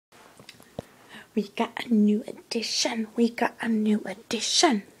We got a new addition. We got a new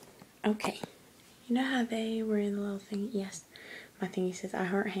addition. Okay. You know how they were in the little thing? Yes. My thingy says I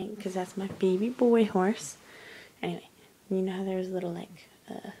heart Hank because that's my baby boy horse. Anyway, you know how there's a little like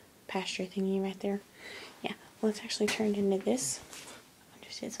pasture thingy right there? Yeah. Well, it's actually turned into this. I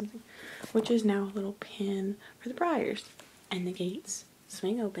just did something. Which is now a little pen for the Breyers. And the gates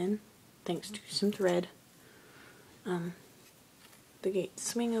swing open thanks to some thread. The gates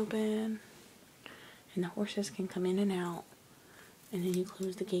swing open. And the horses can come in and out. And then you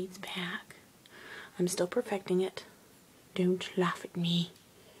close the gates back. I'm still perfecting it. Don't laugh at me.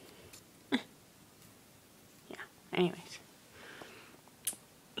 Yeah, anyways.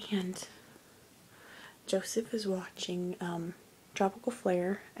 And Joseph is watching Tropical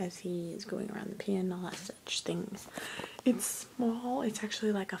Flare as he is going around the pen, all that such things. It's small. It's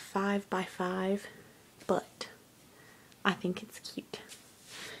actually like a 5x5, but I think it's cute.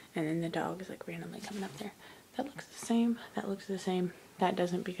 And then the dog is like randomly coming up there. That looks the same. That looks the same. That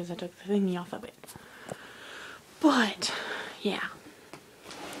doesn't because I took the thingy off of it. But, yeah.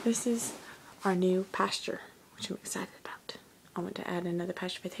 This is our new pasture, which I'm excited about. I want to add another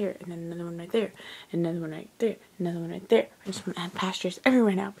pasture right here, and then another one right there, and another one right there, another one right there. I just want to add pastures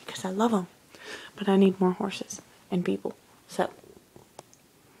everywhere now because I love them. But I need more horses and people. So,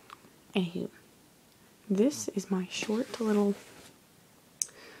 anywho, this is my short little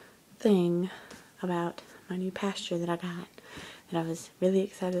thing about my new pasture that I got. And I was really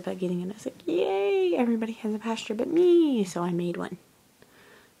excited about getting it. I was like, yay, everybody has a pasture but me. So I made one.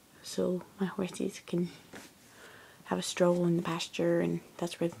 So my horses can have a stroll in the pasture, and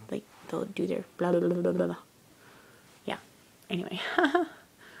that's where like they'll do their blah blah blah blah blah. Yeah. Anyway.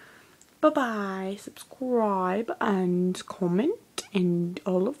 Bye-bye. Subscribe and comment and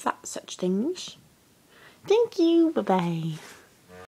all of that such things. Thank you. Bye-bye.